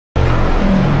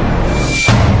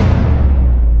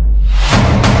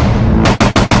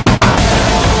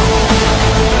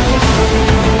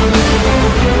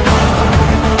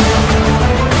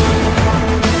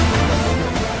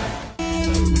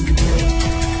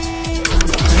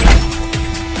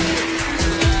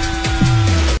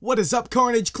What is up,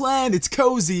 Carnage Clan? It's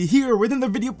Cozy here with another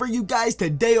video for you guys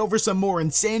today over some more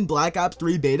insane Black Ops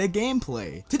 3 beta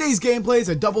gameplay. Today's gameplay is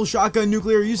a double shotgun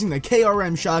nuclear using the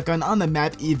KRM shotgun on the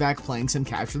map Evac playing some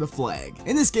Capture the Flag.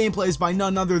 And this gameplay is by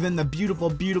none other than the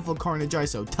beautiful Carnage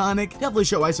Isotonic. Definitely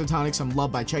show Isotonic some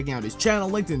love by checking out his channel,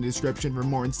 linked in the description for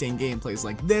more insane gameplays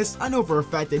like this. I know for a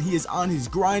fact that he is on his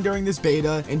grind during this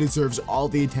beta and deserves all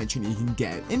the attention he can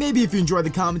get. And maybe if you enjoyed the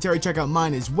commentary, check out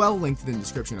mine as well, linked in the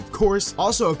description of course.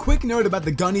 Also, a quick note about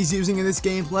the gun he's using in this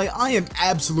gameplay. I am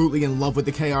absolutely in love with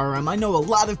the KRM. I know a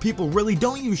lot of people really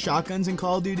don't use shotguns in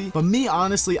Call of Duty, but me,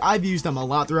 honestly, I've used them a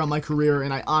lot throughout my career,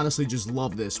 and I honestly just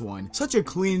love this one. Such a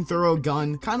clean, thorough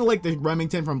gun, kind of like the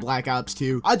Remington from Black Ops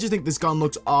 2. I just think this gun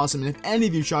looks awesome, and if any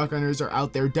of you shotgunners are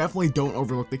out there, definitely don't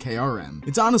overlook the KRM.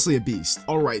 It's honestly a beast.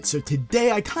 Alright, so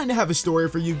today I kind of have a story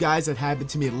for you guys that happened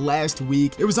to me last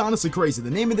week. It was honestly crazy. The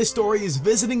name of this story is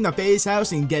Visiting the FaZe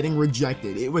House and Getting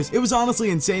Rejected. It was honestly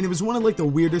insane. It was one of like the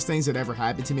weirdest things that ever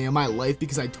happened to me in my life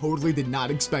because I totally did not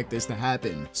expect this to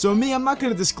happen. So me, I'm not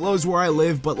going to disclose where I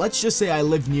live, but let's just say I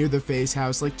live near the FaZe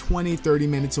House, like 20-30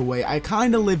 minutes away. I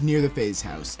kind of live near the FaZe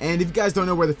House. And if you guys don't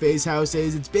know where the FaZe House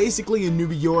is, it's basically in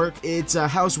New York. It's a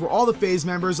house where all the FaZe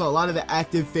members, a lot of the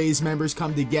active FaZe members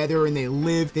come together and they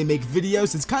live, they make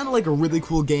videos. It's kind of like a really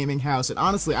cool gaming house. And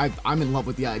honestly, I'm in love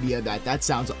with the idea of that. That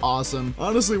sounds awesome.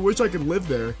 Honestly, wish I could live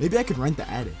there. Maybe I could rent the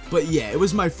attic. But yeah, it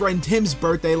was my friend Tim's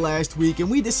birthday last week, and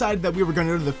we decided that we were going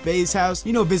to go to the FaZe House,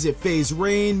 you know, visit FaZe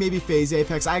Rain, maybe FaZe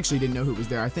Apex. I actually didn't know who was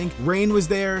there. I think Rain was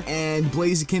there, and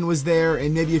Blaziken was there,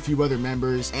 and maybe a few other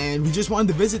members, and we just wanted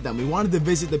to visit them. We wanted to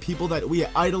visit the people that we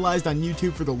idolized on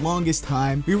YouTube for the longest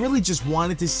time. We really just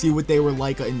wanted to see what they were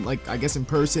like in, I guess in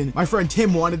person. My friend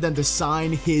Tim wanted them to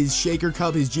sign his shaker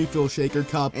cup, his G Fuel shaker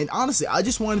cup, and honestly, I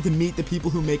just wanted to meet the people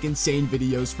who make insane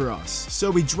videos for us.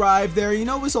 So we drive there, you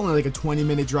know, it was only like a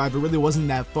 20-minute drive. It really wasn't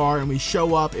that far, and we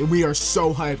show up, and we are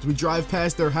so hyped. We drive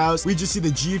past their house. We just see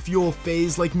the G Fuel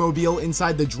FaZe like mobile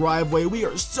inside the driveway. We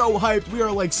are so hyped. We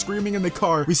are like screaming in the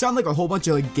car. We sound like a whole bunch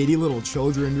of like giddy little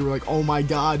children. We were like, oh my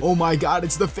god,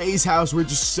 it's the FaZe House. We're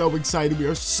just so excited. We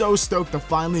are so stoked to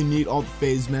finally meet all the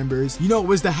FaZe members. You know, it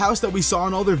was the house that we saw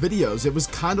in all their videos. It was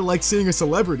kind of like seeing a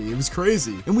celebrity. It was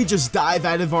crazy. And we just dive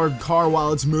out of our car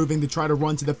while it's moving to try to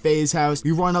run to the FaZe House.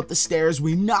 We run up the stairs.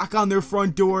 We knock on their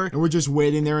front door, and we're just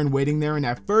waiting there. And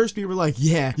at first we were like,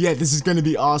 yeah, this is gonna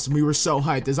be awesome. We were so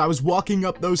hyped. As I was walking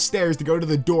up those stairs to go to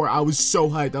the door, I was so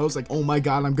hyped. I was like, oh my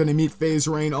god, I'm gonna meet FaZe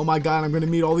Rain. Oh my god, I'm gonna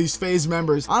meet all these FaZe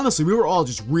members. Honestly, we were all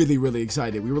just really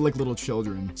excited. We were like little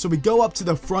children. So we go up to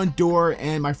the front door,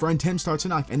 and my friend Tim starts to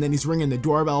knock, and then he's ringing the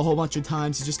doorbell a whole bunch of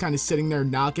times. He's just kind of sitting there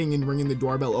knocking and ringing the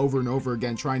doorbell over and over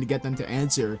again, trying to get them to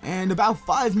answer. And about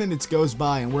 5 minutes goes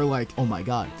by, and we're like, oh my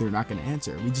god, they're not gonna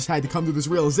answer. We just had to come to this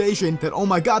realization that, oh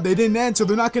my god, they didn't answer.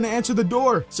 They're not gonna answer the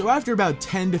door. So after about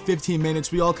 10 to 15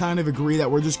 minutes, we all kind of agree that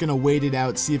we're just gonna wait it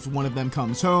out, see if one of them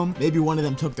comes home. Maybe one of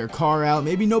them took their car out.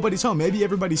 Maybe nobody's home. Maybe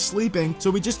everybody's sleeping. So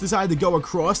we just decided to go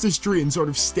across the street and sort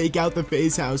of stake out the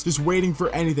FaZe House, just waiting for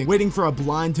anything, waiting for a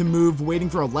blind to move, waiting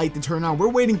for a light to turn on. We're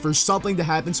waiting for something to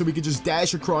happen so we could just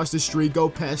dash across the street, go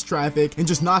past traffic, and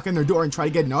just knock on their door and try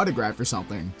to get an autograph or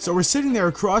something. So we're sitting there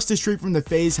across the street from the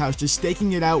FaZe House, just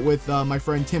staking it out with my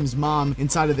friend Tim's mom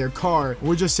inside of their car.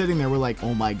 We're just sitting there. We're like,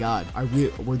 oh my god,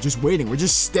 we're just waiting. We're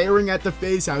just staring at the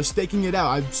FaZe House, staking it out.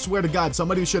 I swear to god,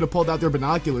 somebody should have pulled out their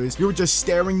binoculars. We were just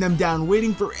staring them down,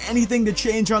 waiting for anything to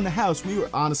change on the house. We were,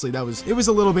 honestly, it was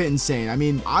a little bit insane. I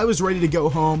mean, I was ready to go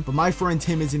home, but my friend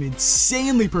Tim is an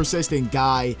insanely persistent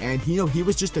guy, and he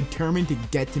was just determined to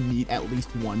get to meet at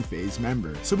least one FaZe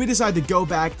member. So we decided to go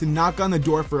back to knock on the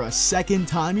door for a second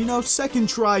time. You know, second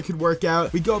try could work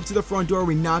out. We go up to the front door,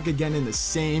 we knock again, and the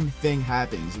same thing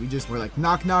happens. We're like,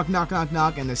 knock,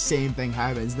 and the same thing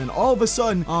happens. Then all of a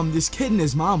sudden, this kid and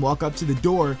his mom walk up to the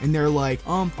door, and they're like,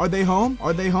 are they home?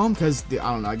 Because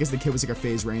I don't know, I guess the kid was like a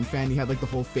FaZe Rain fan. He had like the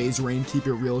whole FaZe Rain Keep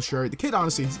It Real shirt. The kid,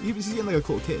 honestly, he seemed like a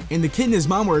cool kid. And the kid and his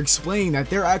mom were explaining that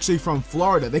they're actually from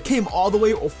Florida. They came all the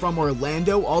way from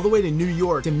Orlando all the way to New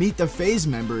York to meet the FaZe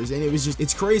members, and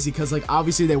it's crazy because like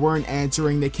obviously they weren't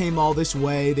answering. They came all this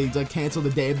way. They like canceled the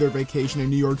day of their vacation in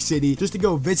New York City just to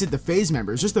go visit the FaZe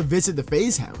members, just to visit the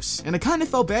FaZe House. And I kind of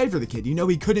felt bad for the kid. You know,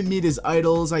 he couldn't meet his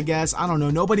idols, I guess. I don't know.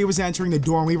 Nobody was answering the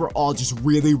door, and we were all just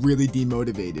really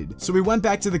demotivated. So we went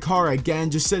back to the car again,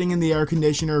 just sitting in the air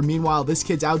conditioner. Meanwhile, this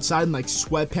kid's outside in like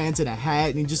sweatpants and a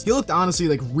hat, and he looked honestly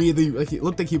like it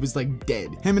looked like he was like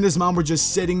dead. Him and his mom were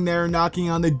just sitting there knocking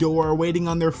on the door, waiting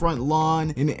on their front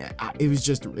lawn, and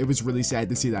it was really sad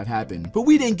to see that happen. But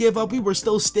we didn't give up. We were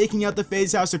still staking out the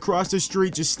FaZe House across the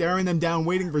street, just staring them down,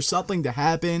 waiting for something to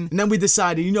happen. And then we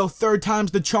decided, you know, third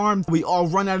time's the charm. We all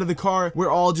run out of the car.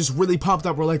 We're all just really pumped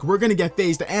up. We're like, like, we're gonna get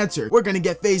FaZe to answer. We're gonna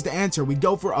get FaZe to answer. We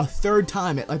go for a third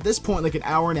time. At this point, like an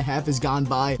hour and a half has gone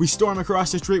by. We storm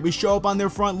across the street. We show up on their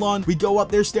front lawn. We go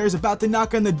up their stairs, about to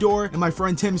knock on the door, and my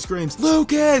friend Tim screams,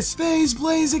 "Lucas, FaZe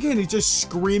Blaziken!" He's just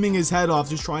screaming his head off,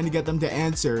 just trying to get them to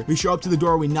answer. We show up to the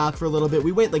door. We knock for a little bit.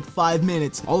 We wait like 5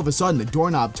 minutes. All of a sudden, the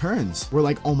doorknob turns. We're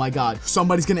like, oh my god,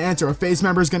 somebody's gonna answer. A FaZe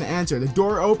member is gonna answer. The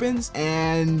door opens,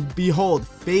 and behold,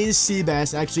 FaZe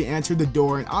Seabass actually answered the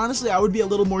door. And honestly, I would be a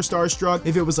little more starstruck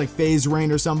if it was like FaZe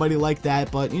Rain or somebody like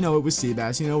that, but you know, it was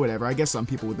Seabass, you know, whatever. I guess some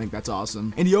people would think that's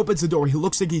awesome. And he opens the door. He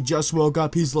looks like he just woke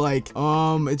up. He's like,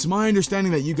 it's my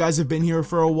understanding that you guys have been here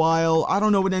for a while. I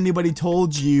don't know what anybody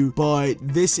told you, but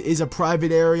this is a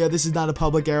private area. This is not a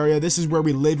public area. This is where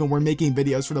we live, and we're making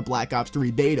videos for the Black Ops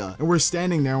 3 beta. And we're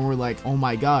standing there and we're like, oh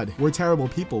my god, we're terrible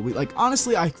people. We like,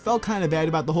 honestly, I felt kind of bad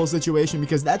about the whole situation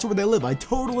because that's where they live. I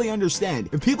totally understand.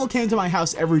 If people came to my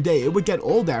house every day, it would get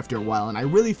old after a while, and I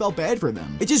really felt bad for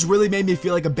them. It just really made me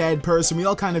feel like a bad person. We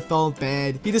all kind of felt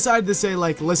bad. He decided to say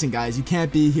like, listen guys, you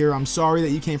can't be here. I'm sorry that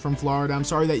you came from Florida. I'm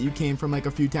sorry that you came from like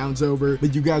a few towns over,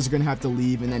 but you guys are gonna have to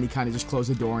leave. And then he kind of just closed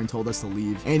the door and told us to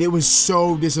leave. And it was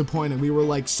so disappointing. We were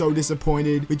like so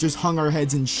disappointed. We just hung our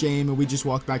heads in shame, and we just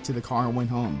walked back to the car and went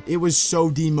home. It was so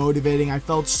demotivating. I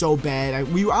felt so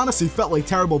bad. We honestly felt like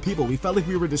terrible people. We felt like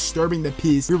we were disturbing the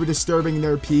peace. We were disturbing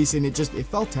their peace, and it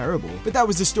felt terrible. But that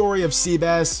was the story of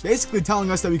Seabass basically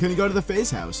telling us that we couldn't go to the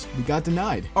FaZe house. We got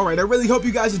denied. Alright, I really hope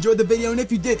you guys enjoyed the video, and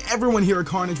if you did, everyone here at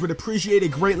Carnage would appreciate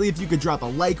it greatly if you could drop a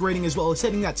like rating as well as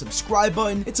hitting that subscribe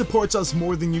button. It supports us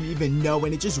more than you even know,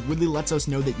 and it just really lets us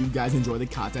know that you guys enjoy the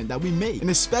content that we make.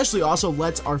 And especially also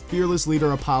lets our fearless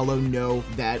leader Apollo know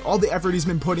that all the effort he's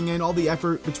been putting in, all the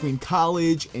effort between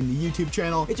college and the YouTube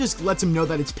channel, it just lets him know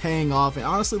that it's paying off, and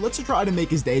honestly, let's try to make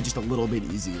his day just a little bit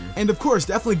easier. And of course,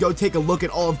 definitely go take a look at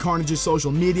all of Carnage's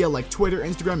social media like Twitter,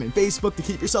 Instagram, and Facebook to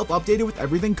keep yourself updated with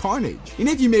everything Carnage. And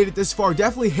if you made it this far,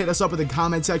 definitely hit us up in the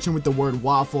comment section with the word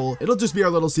waffle. It'll just be our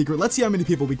little secret. Let's see how many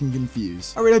people we can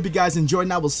confuse. Alright, I hope you guys enjoyed,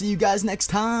 and I will see you guys next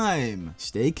time.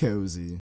 Stay cozy.